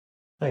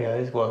Hi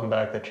guys, welcome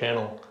back to the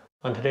channel.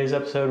 On today's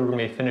episode we're going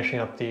to be finishing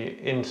up the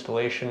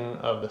installation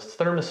of the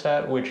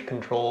thermostat which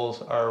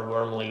controls our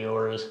Warmly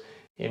Yours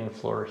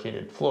in-floor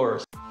heated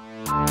floors.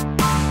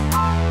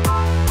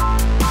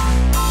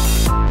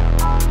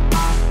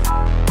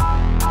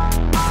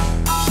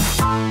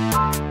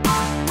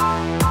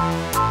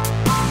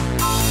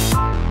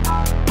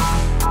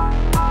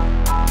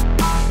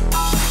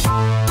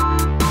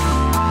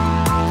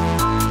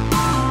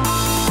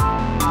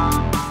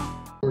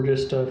 We're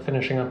just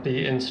finishing up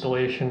the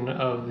installation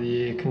of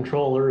the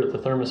controller, the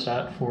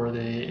thermostat for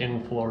the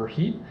in-floor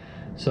heat.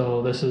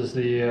 So this is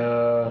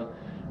the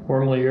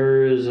Warmly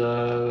Yours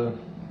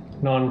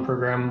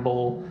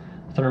non-programmable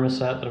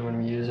thermostat that I'm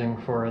going to be using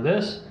for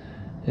this.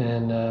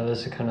 And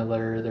this is kind of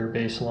their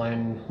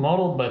baseline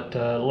model, but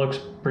it looks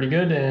pretty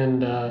good.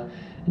 And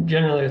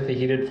generally with the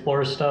heated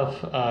floor stuff,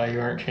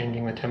 you aren't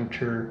changing the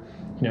temperature,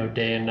 you know,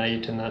 day and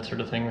night and that sort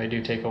of thing. They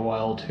do take a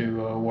while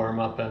to warm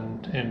up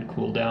and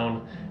cool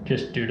down,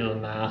 just due to the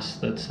mass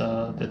that's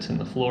in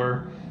the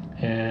floor.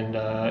 And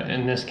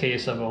in this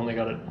case, I've only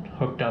got it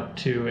hooked up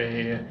to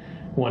a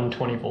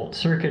 120 volt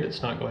circuit.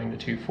 It's not going to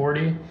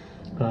 240,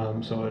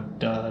 so it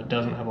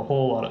doesn't have a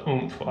whole lot of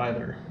oomph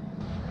either.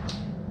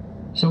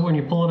 So when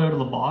you pull it out of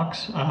the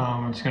box,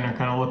 it's going to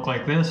kind of look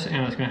like this,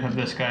 and it's going to have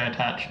this guy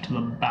attached to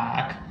the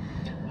back.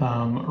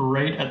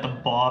 Right at the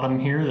bottom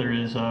here, there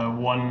is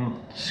one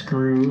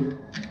screw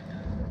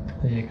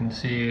that you can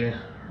see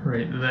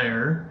right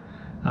there.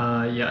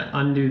 Yeah,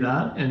 undo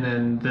that, and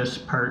then this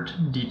part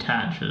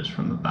detaches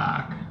from the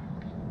back.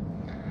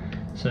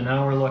 So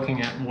now we're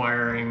looking at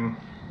wiring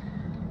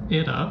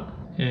it up,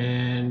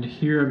 and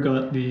here I've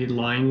got the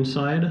line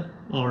side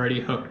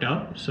already hooked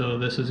up. So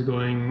this is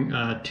going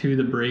to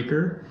the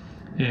breaker,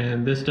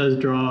 and this does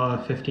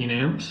draw 15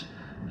 amps.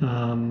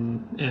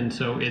 And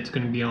so it's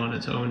going to be on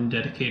its own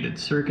dedicated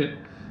circuit.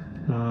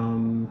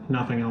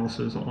 Nothing else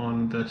is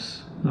on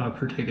this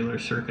particular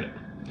circuit.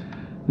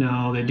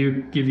 Now they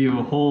do give you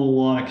a whole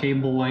lot of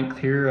cable length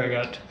here. I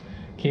got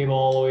cable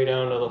all the way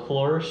down to the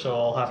floor, so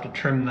I'll have to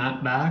trim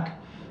that back,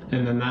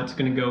 and then that's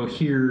going to go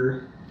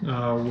here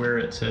where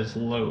it says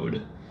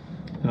load.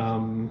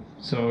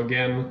 So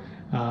again,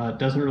 it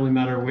doesn't really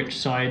matter which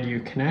side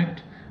you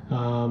connect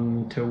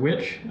to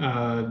which,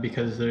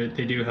 because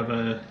they do have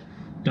a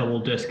double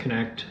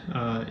disconnect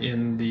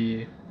in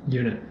the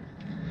unit.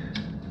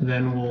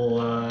 Then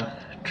we'll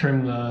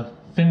trim the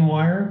thin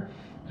wire,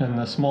 and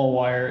the small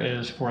wire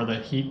is for the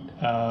heat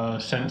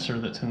sensor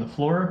that's in the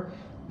floor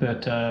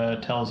that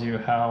tells you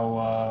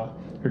how,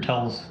 or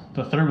tells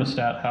the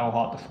thermostat how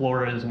hot the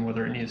floor is and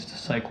whether it needs to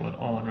cycle it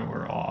on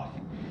or off.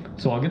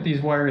 So I'll get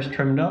these wires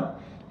trimmed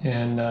up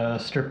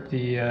and strip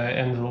the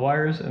ends of the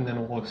wires, and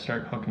then we'll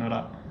start hooking it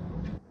up.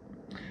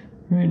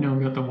 Right now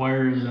I've got the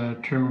wires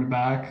trimmed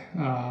back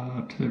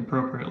to the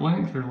appropriate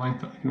length, or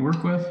length that I can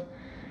work with.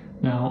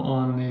 Now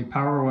on the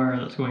power wire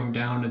that's going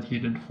down to the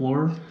heated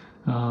floor,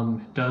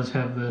 it does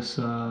have this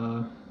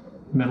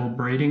metal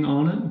braiding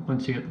on it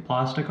once you get the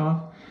plastic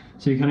off.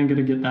 So you kind of got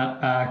to get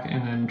that back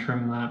and then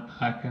trim that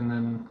back, and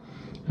then,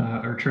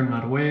 or trim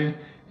that away,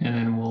 and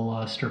then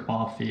we'll strip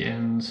off the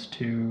ends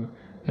to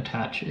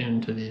attach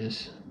into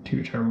these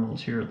two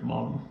terminals here at the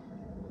bottom.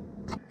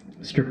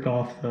 Stripped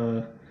off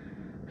the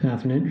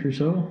half an inch or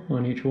so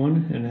on each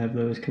one and have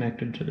those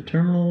connected to the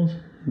terminals,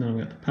 and then I've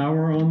got the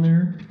power on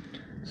there.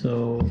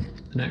 So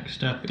the next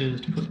step is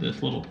to put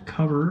this little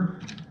cover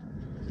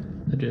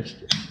that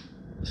just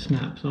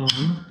snaps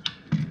on,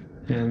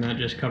 and that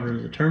just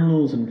covers the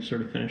terminals and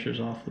sort of finishes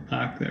off the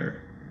back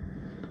there.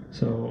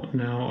 So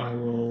now I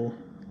will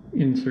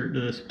insert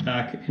this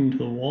back into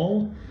the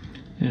wall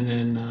and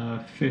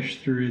then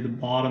fish through the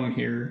bottom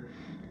here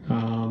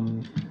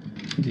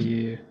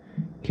the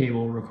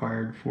cable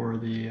required for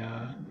the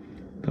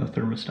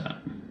thermostat.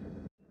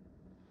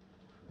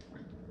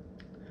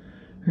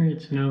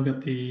 Alright, so now I've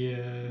got the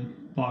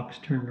box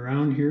turned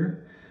around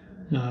here.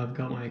 I've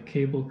got my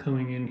cable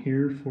coming in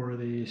here for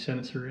the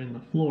sensor in the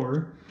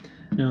floor.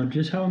 Now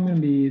just how I'm going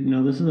to be,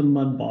 now this is a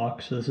mud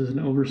box, so this is an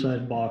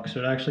oversized box,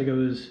 so it actually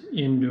goes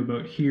into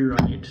about here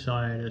on each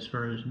side as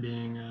far as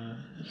being,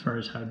 as far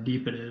as how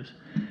deep it is.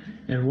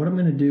 And what I'm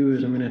going to do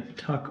is I'm going to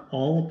tuck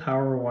all the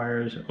power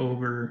wires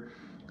over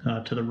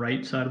to the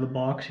right side of the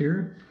box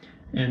here,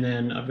 and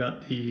then I've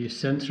got the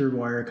sensor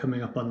wire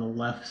coming up on the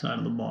left side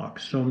of the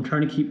box. So I'm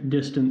trying to keep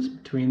distance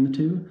between the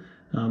two,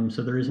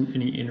 so there isn't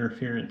any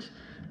interference,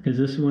 because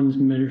this one's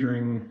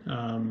measuring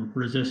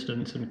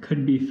resistance and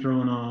could be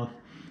thrown off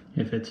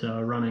if it's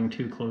running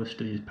too close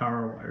to these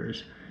power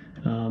wires.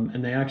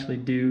 And they actually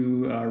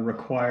do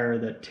require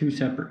that two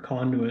separate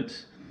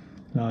conduits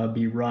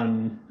be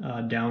run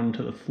down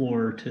to the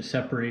floor to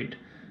separate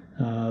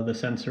the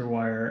sensor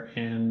wire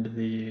and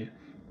the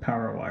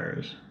power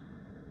wires.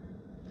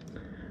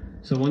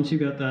 So once you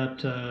got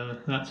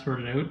that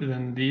sorted out,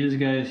 then these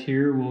guys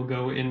here will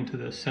go into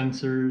the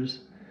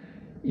sensors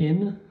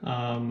in,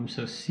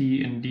 so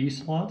C and D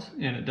slots,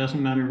 and it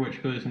doesn't matter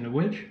which goes into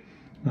which,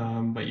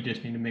 but you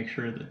just need to make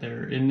sure that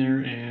they're in there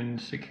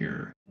and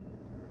secure.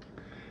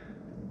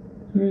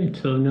 Alright,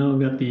 so now I've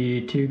got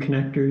the two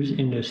connectors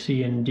into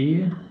C and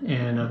D,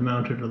 and I've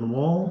mounted to the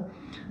wall.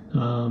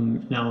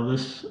 Now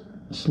this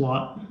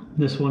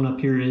one up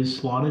here is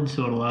slotted,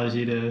 so it allows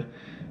you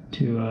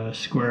to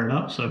square it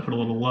up. So I put a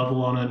little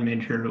level on it and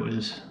made sure it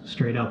was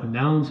straight up and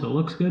down, so it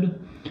looks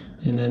good.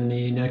 And then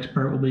the next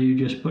part will be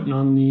just putting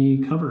on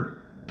the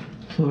cover.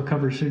 So the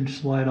cover should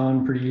slide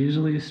on pretty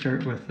easily.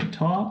 Start with the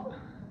top,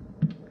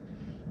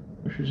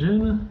 pushes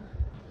in.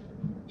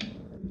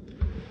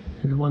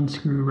 There's one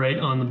screw right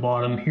on the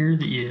bottom here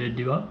that you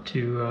do up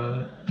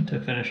to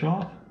finish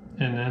off,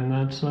 and then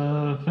that's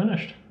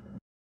finished.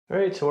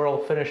 Alright, so we're all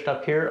finished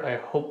up here. I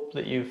hope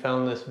that you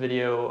found this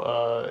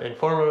video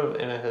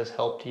informative and it has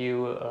helped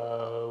you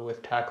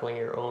with tackling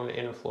your own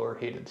in-floor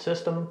heated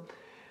system.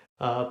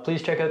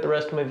 Please check out the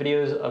rest of my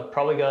videos. I've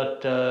probably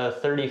got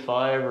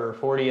 35 or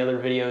 40 other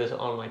videos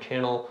on my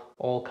channel,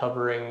 all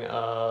covering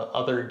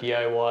other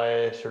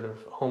DIY sort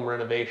of home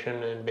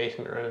renovation and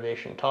basement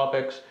renovation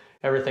topics.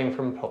 Everything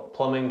from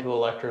plumbing to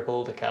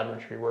electrical to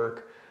cabinetry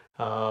work,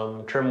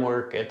 trim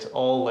work, it's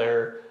all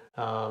there.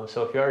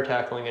 So if you are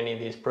tackling any of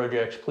these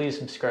projects, please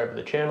subscribe to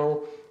the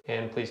channel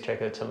and please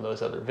check out some of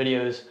those other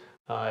videos.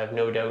 I have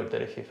no doubt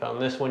that if you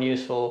found this one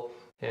useful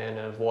and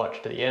have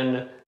watched to the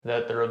end,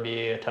 that there will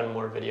be a ton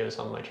more videos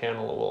on my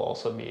channel that will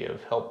also be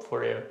of help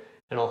for you,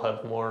 and I'll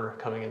have more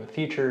coming in the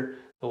future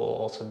that will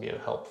also be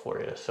of help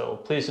for you. So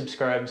please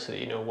subscribe so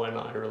that you know when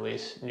I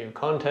release new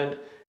content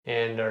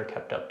and are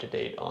kept up to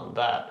date on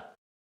that.